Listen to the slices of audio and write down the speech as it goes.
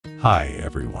Hi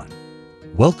everyone.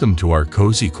 Welcome to our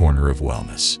cozy corner of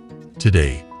wellness.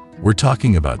 Today, we're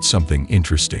talking about something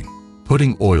interesting,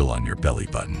 putting oil on your belly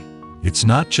button. It's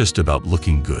not just about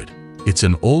looking good. It's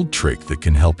an old trick that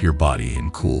can help your body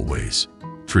in cool ways.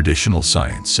 Traditional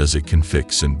science says it can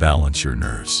fix and balance your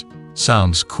nerves.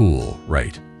 Sounds cool,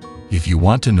 right? If you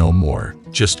want to know more,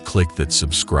 just click that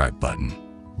subscribe button.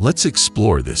 Let's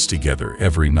explore this together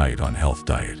every night on Health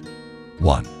Diet.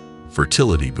 1.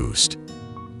 Fertility boost.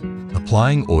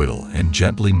 Applying oil and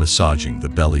gently massaging the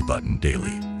belly button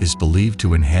daily is believed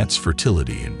to enhance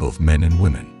fertility in both men and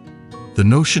women. The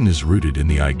notion is rooted in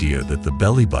the idea that the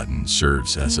belly button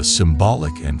serves as a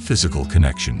symbolic and physical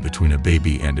connection between a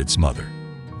baby and its mother.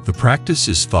 The practice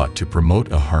is thought to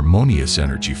promote a harmonious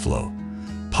energy flow,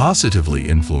 positively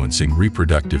influencing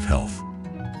reproductive health.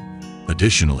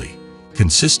 Additionally,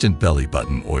 consistent belly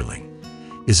button oiling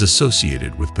is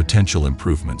associated with potential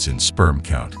improvements in sperm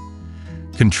count,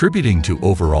 contributing to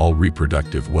overall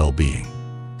reproductive well-being.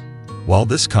 While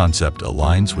this concept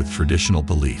aligns with traditional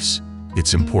beliefs,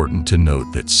 it's important to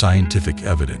note that scientific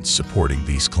evidence supporting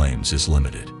these claims is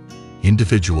limited.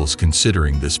 Individuals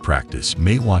considering this practice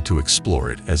may want to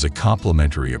explore it as a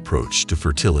complementary approach to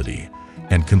fertility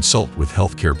and consult with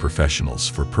healthcare professionals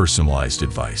for personalized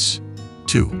advice.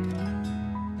 2.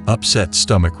 Upset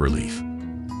stomach relief.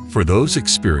 For those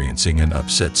experiencing an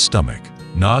upset stomach,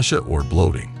 nausea or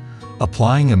bloating,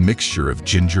 applying a mixture of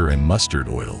ginger and mustard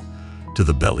oil to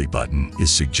the belly button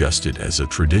is suggested as a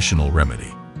traditional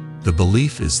remedy. The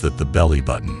belief is that the belly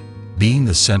button, being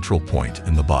the central point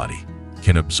in the body,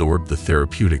 can absorb the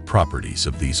therapeutic properties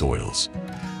of these oils,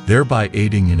 thereby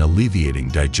aiding in alleviating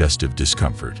digestive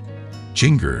discomfort.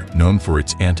 Ginger, known for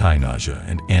its anti-nausea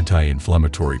and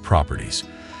anti-inflammatory properties,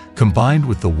 combined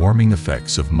with the warming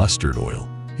effects of mustard oil,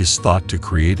 is thought to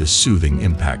create a soothing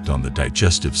impact on the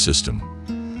digestive system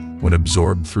when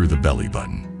absorbed through the belly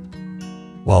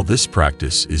button. While this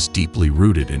practice is deeply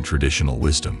rooted in traditional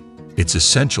wisdom, it's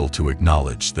essential to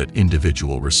acknowledge that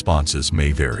individual responses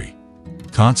may vary.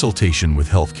 Consultation with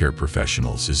healthcare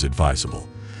professionals is advisable,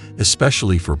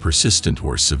 especially for persistent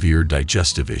or severe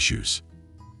digestive issues.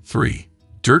 3.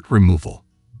 Dirt removal.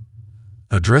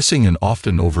 Addressing an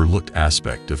often overlooked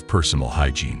aspect of personal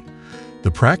hygiene, the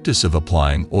practice of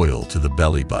applying oil to the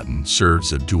belly button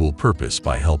serves a dual purpose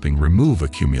by helping remove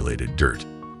accumulated dirt.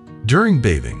 During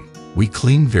bathing, we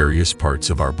clean various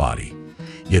parts of our body,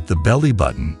 yet the belly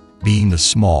button, being a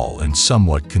small and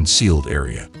somewhat concealed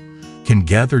area, can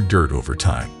gather dirt over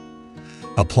time.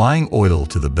 Applying oil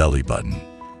to the belly button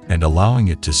and allowing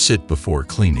it to sit before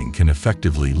cleaning can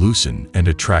effectively loosen and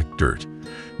attract dirt,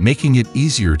 making it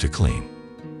easier to clean.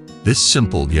 This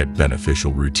simple yet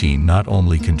beneficial routine not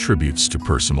only contributes to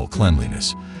personal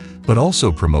cleanliness, but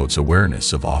also promotes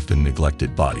awareness of often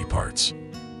neglected body parts.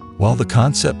 While the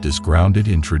concept is grounded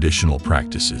in traditional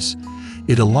practices,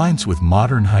 it aligns with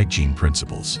modern hygiene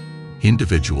principles.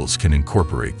 Individuals can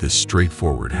incorporate this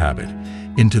straightforward habit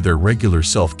into their regular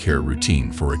self-care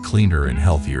routine for a cleaner and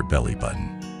healthier belly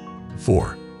button.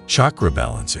 4. Chakra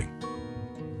balancing.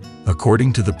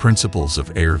 According to the principles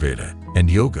of Ayurveda and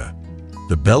yoga,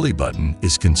 the belly button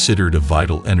is considered a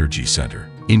vital energy center,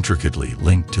 intricately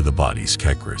linked to the body's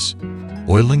chakras.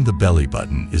 Oiling the belly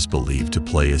button is believed to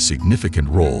play a significant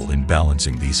role in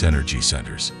balancing these energy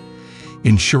centers,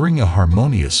 ensuring a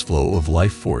harmonious flow of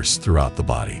life force throughout the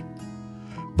body.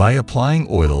 By applying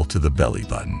oil to the belly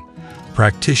button,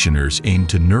 practitioners aim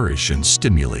to nourish and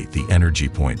stimulate the energy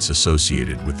points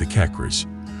associated with the chakras,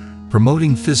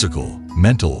 promoting physical,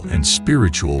 mental, and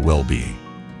spiritual well-being.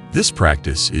 This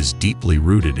practice is deeply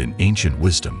rooted in ancient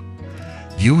wisdom,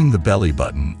 viewing the belly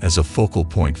button as a focal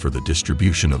point for the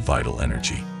distribution of vital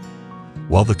energy.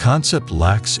 While the concept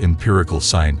lacks empirical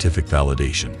scientific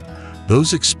validation,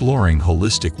 those exploring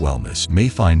holistic wellness may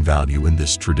find value in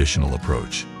this traditional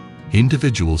approach.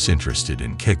 Individuals interested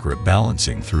in chakra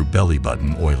balancing through belly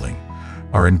button oiling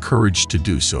are encouraged to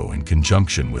do so in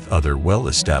conjunction with other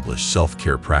well-established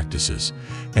self-care practices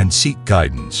and seek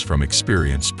guidance from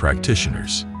experienced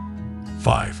practitioners.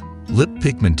 5. Lip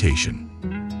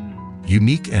pigmentation.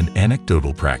 Unique and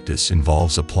anecdotal practice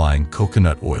involves applying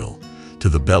coconut oil to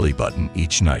the belly button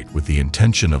each night with the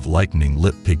intention of lightening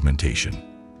lip pigmentation.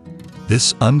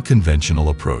 This unconventional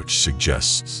approach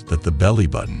suggests that the belly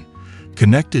button,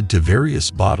 connected to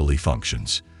various bodily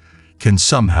functions, can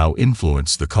somehow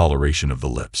influence the coloration of the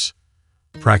lips.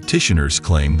 Practitioners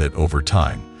claim that over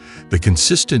time, the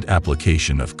consistent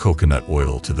application of coconut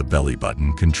oil to the belly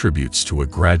button contributes to a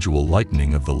gradual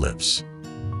lightening of the lips.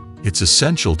 It's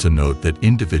essential to note that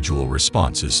individual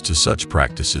responses to such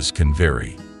practices can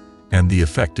vary. and the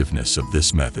effectiveness of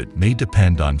this method may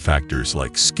depend on factors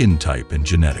like skin type and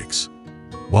genetics.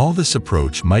 While this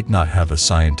approach might not have a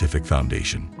scientific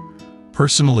foundation,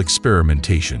 personal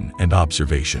experimentation and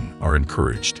observation are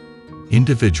encouraged.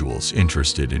 Individuals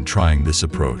interested in trying this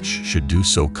approach should do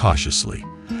so cautiously,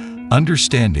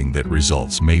 understanding that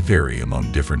results may vary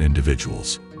among different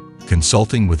individuals.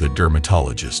 Consulting with a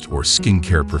dermatologist or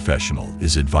skincare professional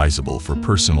is advisable for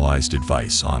personalized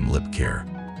advice on lip care.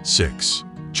 6.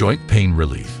 Joint pain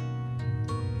relief.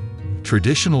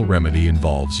 Traditional remedy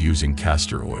involves using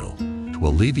castor oil to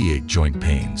alleviate joint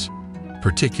pains,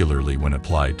 particularly when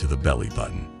applied to the belly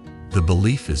button. The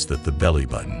belief is that the belly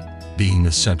button, being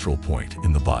a central point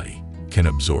in the body, can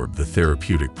absorb the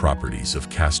therapeutic properties of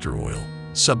castor oil,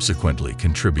 subsequently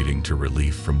contributing to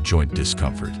relief from joint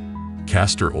discomfort.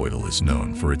 Castor oil is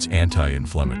known for its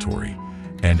anti-inflammatory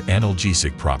and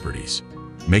analgesic properties,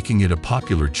 making it a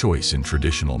popular choice in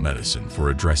traditional medicine for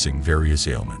addressing various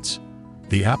ailments.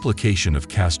 The application of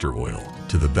castor oil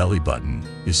to the belly button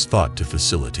is thought to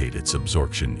facilitate its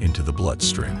absorption into the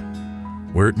bloodstream,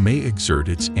 where it may exert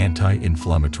its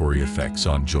anti-inflammatory effects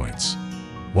on joints.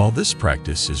 While this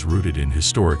practice is rooted in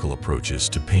historical approaches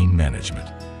to pain management,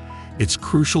 it's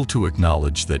crucial to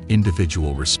acknowledge that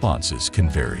individual responses can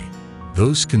vary.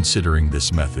 Those considering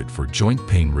this method for joint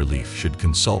pain relief should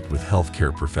consult with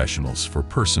healthcare professionals for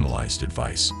personalized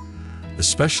advice,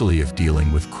 especially if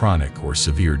dealing with chronic or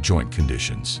severe joint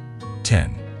conditions.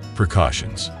 10.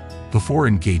 Precautions. Before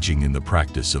engaging in the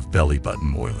practice of belly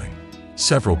button oiling,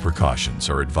 several precautions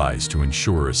are advised to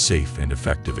ensure a safe and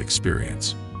effective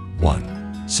experience. 1.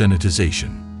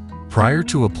 Sanitization. Prior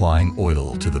to applying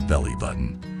oil to the belly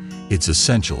button, it's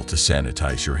essential to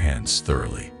sanitize your hands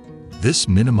thoroughly. This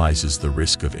minimizes the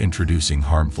risk of introducing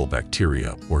harmful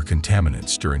bacteria or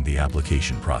contaminants during the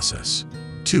application process.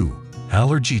 2.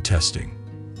 Allergy testing.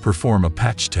 Perform a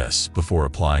patch test before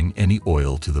applying any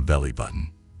oil to the belly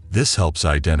button. This helps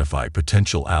identify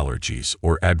potential allergies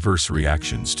or adverse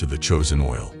reactions to the chosen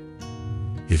oil.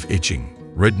 If itching,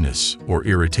 redness, or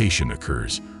irritation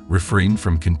occurs, refrain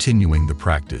from continuing the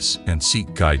practice and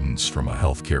seek guidance from a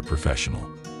healthcare professional.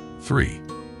 3.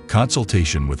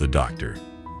 Consultation with a doctor.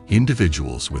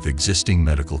 Individuals with existing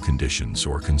medical conditions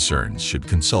or concerns should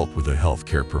consult with a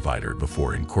healthcare provider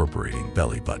before incorporating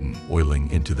belly button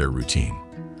oiling into their routine.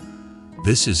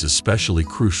 This is especially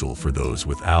crucial for those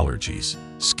with allergies,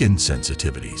 skin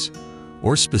sensitivities,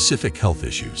 or specific health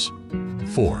issues.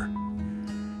 4.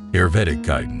 Ayurvedic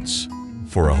guidance.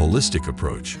 For a holistic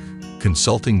approach,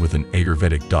 consulting with an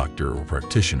Ayurvedic doctor or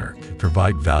practitioner can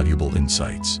provide valuable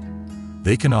insights.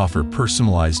 They can offer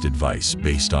personalized advice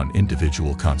based on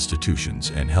individual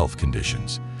constitutions and health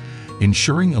conditions,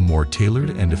 ensuring a more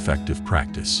tailored and effective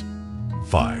practice.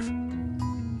 5.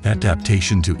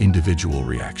 Adaptation to individual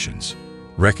reactions.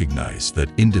 Recognize that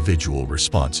individual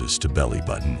responses to belly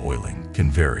button oiling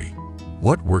can vary.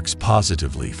 What works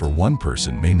positively for one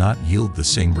person may not yield the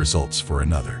same results for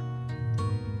another.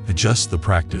 Adjust the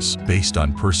practice based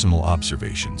on personal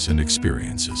observations and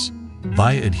experiences.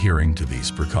 By adhering to these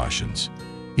precautions,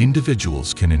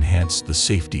 individuals can enhance the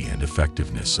safety and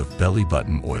effectiveness of belly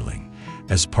button oiling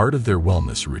as part of their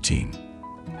wellness routine.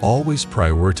 Always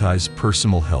prioritize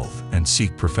personal health and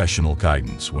seek professional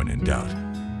guidance when in doubt.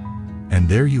 And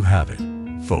there you have it,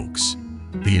 folks,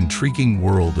 the intriguing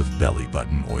world of belly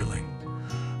button oiling,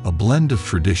 a blend of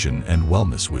tradition and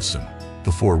wellness wisdom.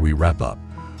 Before we wrap up,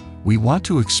 we want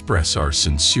to express our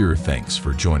sincere thanks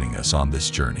for joining us on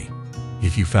this journey.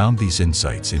 If you found these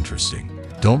insights interesting,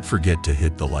 don't forget to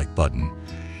hit the like button,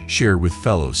 share with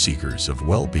fellow seekers of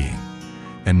well-being,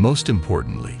 and most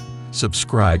importantly,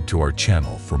 subscribe to our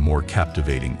channel for more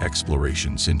captivating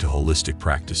explorations into holistic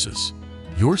practices.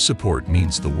 Your support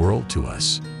means the world to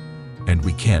us, and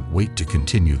we can't wait to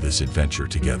continue this adventure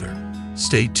together.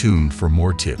 Stay tuned for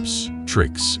more tips,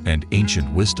 tricks, and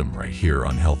ancient wisdom right here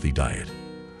on Healthy Diet.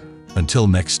 Until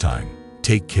next time,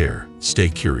 take care, stay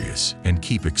curious, and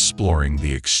keep exploring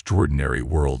the extraordinary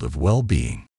world of well-being.